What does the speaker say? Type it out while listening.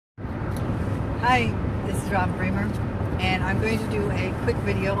Hi, this is Bremer, and I'm going to do a quick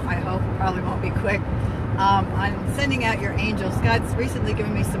video. I hope probably won't be quick. I'm sending out your angels. God's recently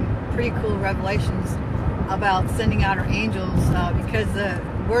given me some pretty cool revelations about sending out our angels because the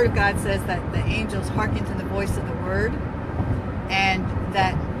Word of God says that the angels hearken to the voice of the Word, and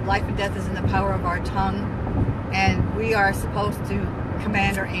that life and death is in the power of our tongue, and we are supposed to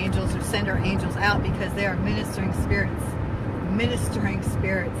command our angels or send our angels out because they are ministering spirits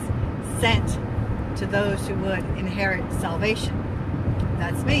sent to those who would inherit salvation.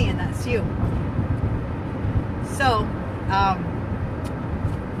 That's me and that's you. So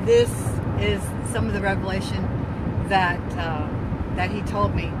this is some of the revelation that that he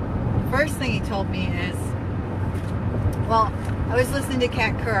told me. First thing he told me is, well, I was listening to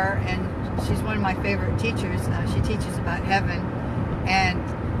Kat Kerr, and she's one of my favorite teachers. She teaches about heaven, and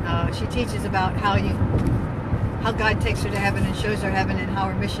she teaches about how God takes her to heaven and shows her heaven, and how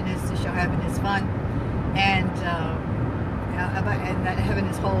her mission is to show heaven is fun, and that heaven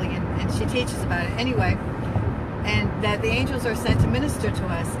is holy, and she teaches about it anyway, and that the angels are sent to minister to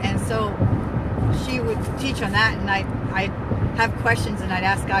us. And so she would teach on that, and I'd have questions, and I'd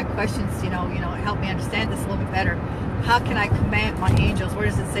ask God questions, help me understand this a little bit better. How can I command my angels? Where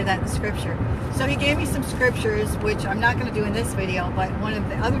does it say that in the scripture? So he gave me some scriptures, which I'm not going to do in this video, but one of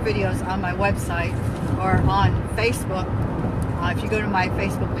the other videos on my website or on Facebook, if you go to my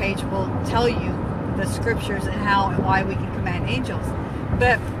Facebook page, will tell you the scriptures and how and why we can command angels.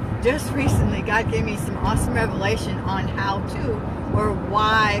 But just recently, God gave me some awesome revelation on how to, or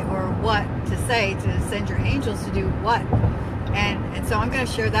why, or what to say to send your angels to do what. And so I'm going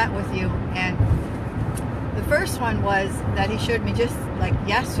to share that with you. And the first one was that he showed me just like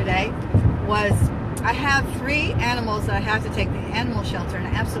yesterday was, I have 3 animals that I have to take to the animal shelter, and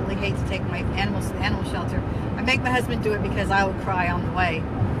I absolutely hate to take my animals to the animal shelter. I make my husband do it because I would cry on the way.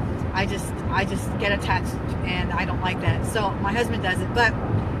 I just get attached, and I don't like that. So my husband does it. But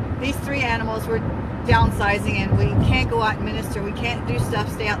these 3 animals were downsizing, and we can't go out and minister. We can't do stuff,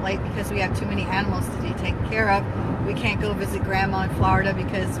 stay out late because we have too many animals to be taken care of. We can't go visit Grandma in Florida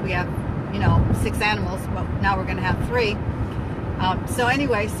because we have 6 animals, but now we're going to have 3. So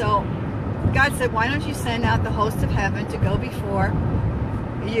anyway, so God said, why don't you send out the host of heaven to go before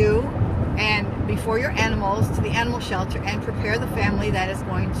you and before your animals to the animal shelter and prepare the family that is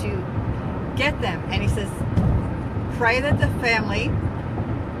going to get them. And he says, pray that the family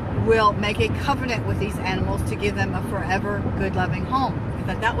will make a covenant with these animals to give them a forever good loving home. I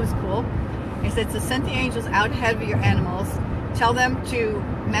thought that was cool. He said, so send the angels out ahead of your animals. Tell them to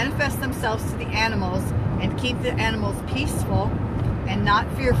manifest themselves to the animals and keep the animals peaceful and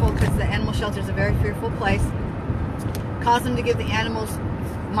not fearful, because the animal shelter is a very fearful place. Cause them to give the animals,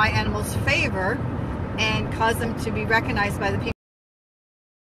 my animals, favor, and cause them to be recognized by the people.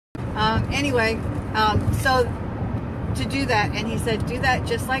 So to do that, and he said, do that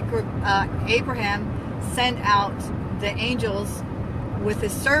just like Abraham sent out the angels with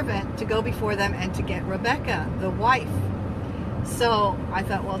his servant to go before them and to get Rebecca, the wife. So I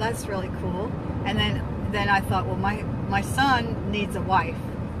thought, well, that's really cool. And then I thought, well, my son needs a wife,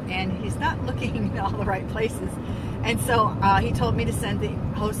 and he's not looking in all the right places. And so he told me to send the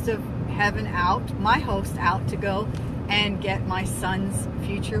host of heaven out, my host out, to go and get my son's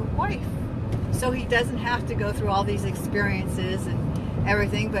future wife. So he doesn't have to go through all these experiences and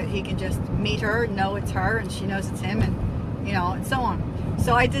everything, but he can just meet her, know it's her, and she knows it's him, and and so on.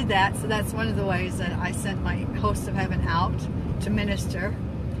 So I did that. So that's one of the ways that I sent my host of heaven out to minister,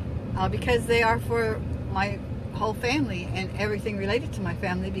 because they are for my whole family and everything related to my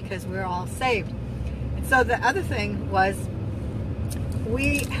family, because we're all saved. And so the other thing was,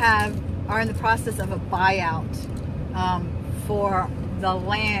 we are in the process of a buyout for the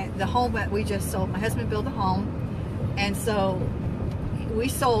land, the home that we just sold. My husband built a home, and so we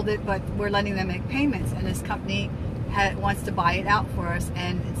sold it, but we're letting them make payments, and this company wants to buy it out for us,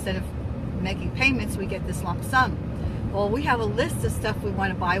 and instead of making payments, we get this lump sum. Well, we have a list of stuff we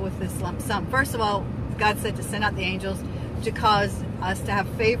want to buy with this lump sum. First of all, God said to send out the angels to cause us to have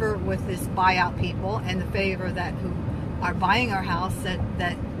favor with this buyout people, and the favor that who are buying our house,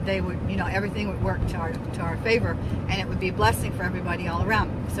 that they would, everything would work to our favor, and it would be a blessing for everybody all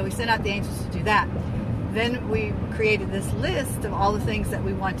around. So we sent out the angels to do that. Then we created this list of all the things that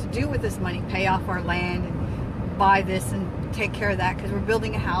we want to do with this money: pay off our land, and buy this, and take care of that, because we're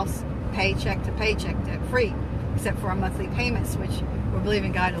building a house paycheck to paycheck, debt free, except for our monthly payments, which we're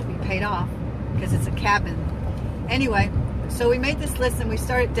believing God will be paid off because it's a cabin. Anyway, so we made this list, and we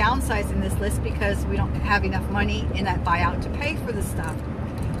started downsizing this list because we don't have enough money in that buyout to pay for the stuff.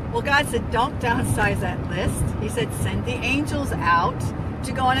 Well, God said, don't downsize that list. He said, send the angels out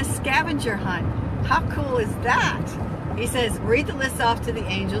to go on a scavenger hunt. How cool is that? He says, read the list off to the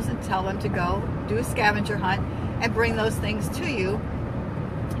angels and tell them to go do a scavenger hunt and bring those things to you.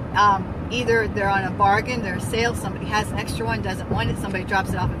 Either they're on a bargain, they're a sale, somebody has an extra one, doesn't want it, somebody drops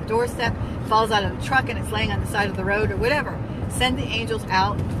it off at the doorstep, falls out of the truck and it's laying on the side of the road or whatever. Send the angels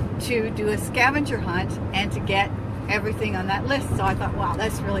out to do a scavenger hunt and to get everything on that list. So I thought, wow,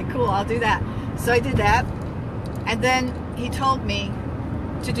 that's really cool. I'll do that. So I did that. And then he told me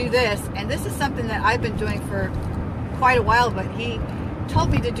to do this. And this is something that I've been doing for quite a while, but he told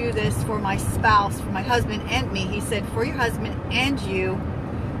me to do this for my spouse, for my husband and me. He said, for your husband and you,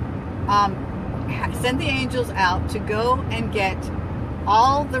 send the angels out to go and get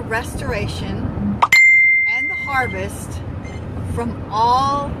all the restoration and the harvest from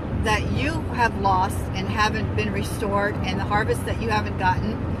all that you have lost and haven't been restored, and the harvest that you haven't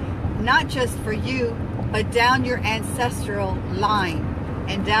gotten, not just for you, but down your ancestral line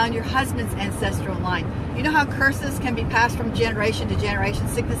and down your husband's ancestral line. You know how curses can be passed from generation to generation?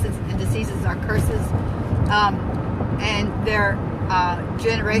 Sicknesses and diseases are curses, and they're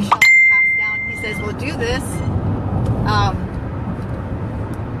generational and passed down. He says, well, do this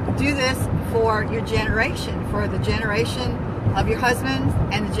for your generation, for the generation of your husband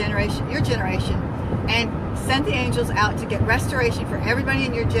and the generation, your generation, and send the angels out to get restoration for everybody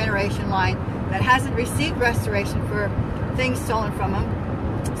in your generation line that hasn't received restoration for things stolen from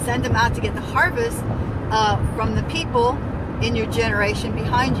them. Send them out to get the harvest from the people in your generation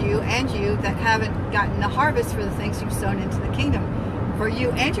behind you and you that haven't gotten the harvest for the things you've sown into the kingdom for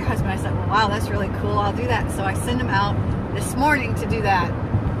you and your husband. I said, well, wow, that's really cool. I'll do that. So I send them out this morning to do that.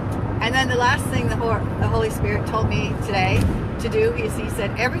 And then the last thing the Holy Spirit told me today to do is he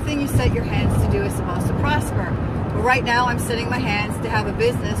said, everything you set your hands to do is supposed to prosper. But right now I'm setting my hands to have a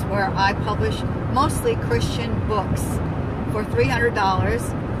business where I publish mostly Christian books for $300.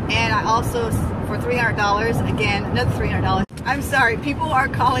 And I also, for $300, again, another $300. I'm sorry, people are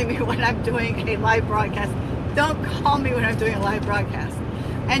calling me when I'm doing a live broadcast. Don't call me when I'm doing a live broadcast.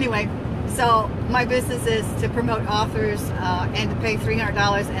 Anyway, so my business is to promote authors and to pay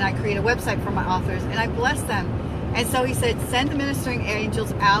 $300, and I create a website for my authors and I bless them. And so he said, send the ministering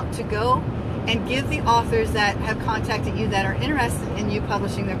angels out to go and give the authors that have contacted you that are interested in you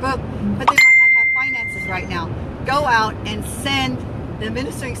publishing their book, but they might not have finances right now. Go out and send the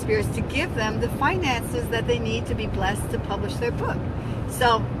ministering spirits to give them the finances that they need to be blessed to publish their book.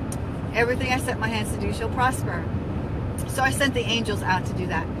 So everything I set my hands to do shall prosper. So I sent the angels out to do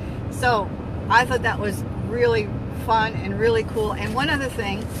that. So I thought that was really fun and really cool. And one other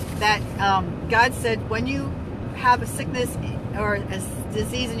thing that God said, when you have a sickness or a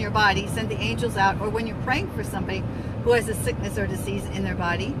disease in your body, send the angels out. Or when you're praying for somebody who has a sickness or disease in their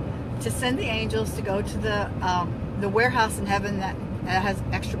body, to send the angels to go to the warehouse in heaven that has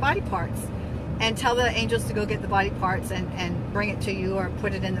extra body parts, and tell the angels to go get the body parts and bring it to you, or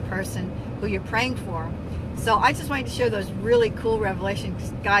put it in the person who you're praying for. So I just wanted to share those really cool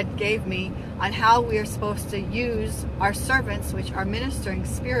revelations God gave me on how we are supposed to use our servants, which are ministering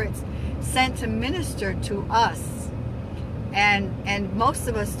spirits sent to minister to us. And most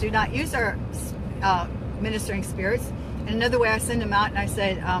of us do not use our ministering spirits. And another way, I send them out and I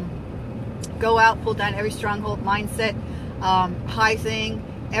said, go out, pull down every stronghold, mindset, high thing,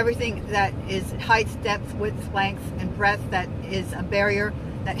 everything that is height, depth, width, length, and breadth that is a barrier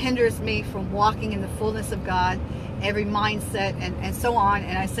that hinders me from walking in the fullness of God, every mindset, and so on.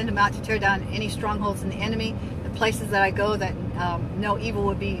 And I send them out to tear down any strongholds in the enemy, the places that I go that no evil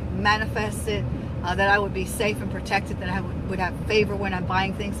would be manifested, that I would be safe and protected, that I would have favor when I'm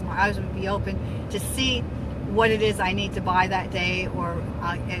buying things, my eyes would be open to see what it is I need to buy that day, or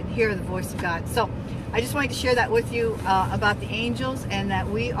and hear the voice of God. So I just wanted to share that with you about the angels, and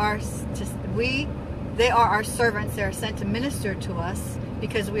that they are our servants. They are sent to minister to us,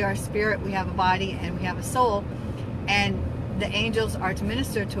 because we are a spirit, we have a body, and we have a soul, and the angels are to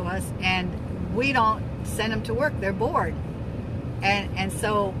minister to us, and we don't send them to work. They're bored. And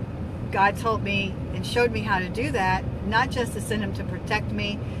so God told me and showed me how to do that, not just to send them to protect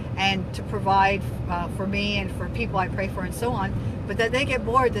me and to provide for me and for people I pray for and so on, but that they get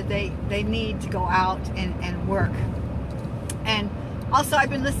bored, that they need to go out and work. And also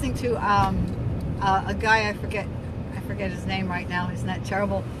I've been listening to a guy, I forget his name right now, isn't that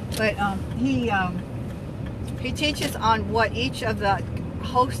terrible, but he teaches on what each of the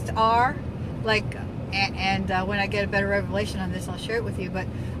hosts are like, and when I get a better revelation on this, I'll share it with you. But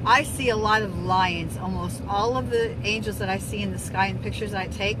I see a lot of lions. Almost all of the angels that I see in the sky and pictures that I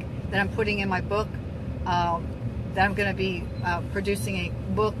take, that I'm putting in my book, that I'm going to be producing a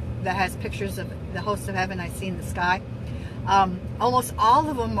book that has pictures of the hosts of heaven I see in the sky, almost all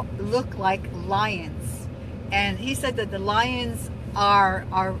of them look like lions. And he said that the lions are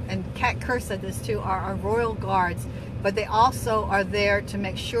and Kat Kerr said this too, are our royal guards, but they also are there to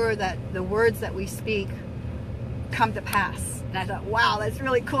make sure that the words that we speak come to pass. And I thought, wow, that's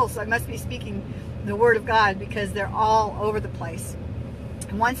really cool. So I must be speaking the word of God, because they're all over the place.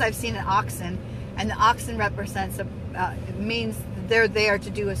 And once I've seen an oxen, and the oxen represents it means they're there to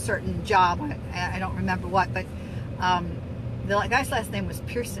do a certain job. I don't remember what, but the guy's last name was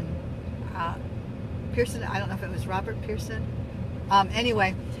Pearson. Pearson, I don't know if it was Robert Pearson.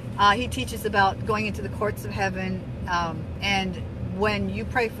 Anyway, he teaches about going into the courts of heaven, and when you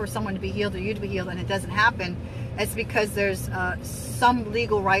pray for someone to be healed or you to be healed and it doesn't happen, it's because there's some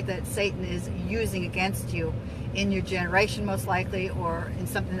legal right that Satan is using against you in your generation, most likely, or in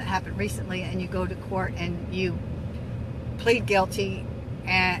something that happened recently, and you go to court and you plead guilty,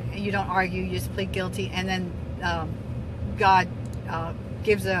 and you don't argue, you just plead guilty, and then God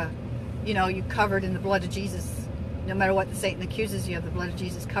gives you covered in the blood of Jesus. No matter what the Satan accuses you of, the blood of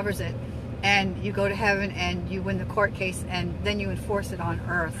Jesus covers it, and you go to heaven and you win the court case, and then you enforce it on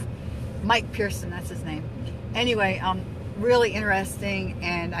earth. Mike Pearson, that's his name. Anyway, really interesting,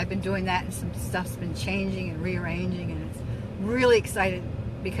 and I've been doing that, and some stuff's been changing and rearranging, and it's really excited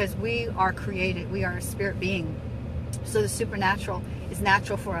because we are created, we are a spirit being. So the supernatural is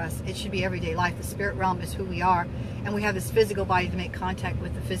natural for us. It should be everyday life. The spirit realm is who we are, and we have this physical body to make contact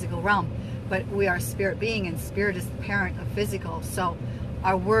with the physical realm. But we are a spirit being, and spirit is the parent of physical. So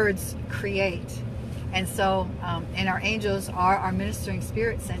our words create. And so, and our angels are our ministering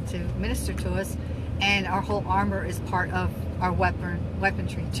spirits sent to minister to us, and our whole armor is part of our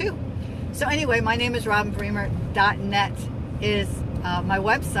weaponry too. So anyway, my name is robinbremer.net is my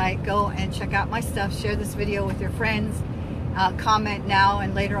website. Go and check out my stuff. Share this video with your friends. Comment now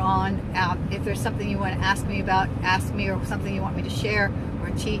and later on. If there's something you want to ask me about, ask me, or something you want me to share or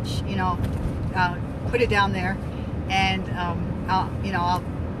teach, put it down there, and I'll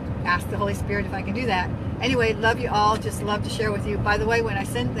ask the Holy Spirit if I can do that. Anyway, love you all. Just love to share with you. By the way, when I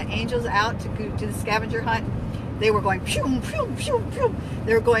sent the angels out to the scavenger hunt, they were going pew, pew, pew, pew.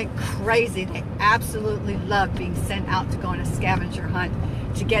 They were going crazy. They absolutely loved being sent out to go on a scavenger hunt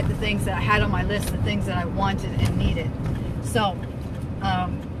to get the things that I had on my list, the things that I wanted and needed. So,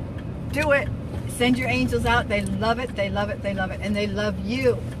 do it. Send your angels out. They love it. They love it. They love it. And they love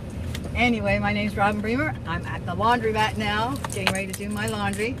you. Anyway, my name's Robin Bremer. I'm at the laundromat now, getting ready to do my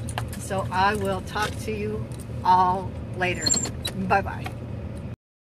laundry. So I will talk to you all later. Bye-bye.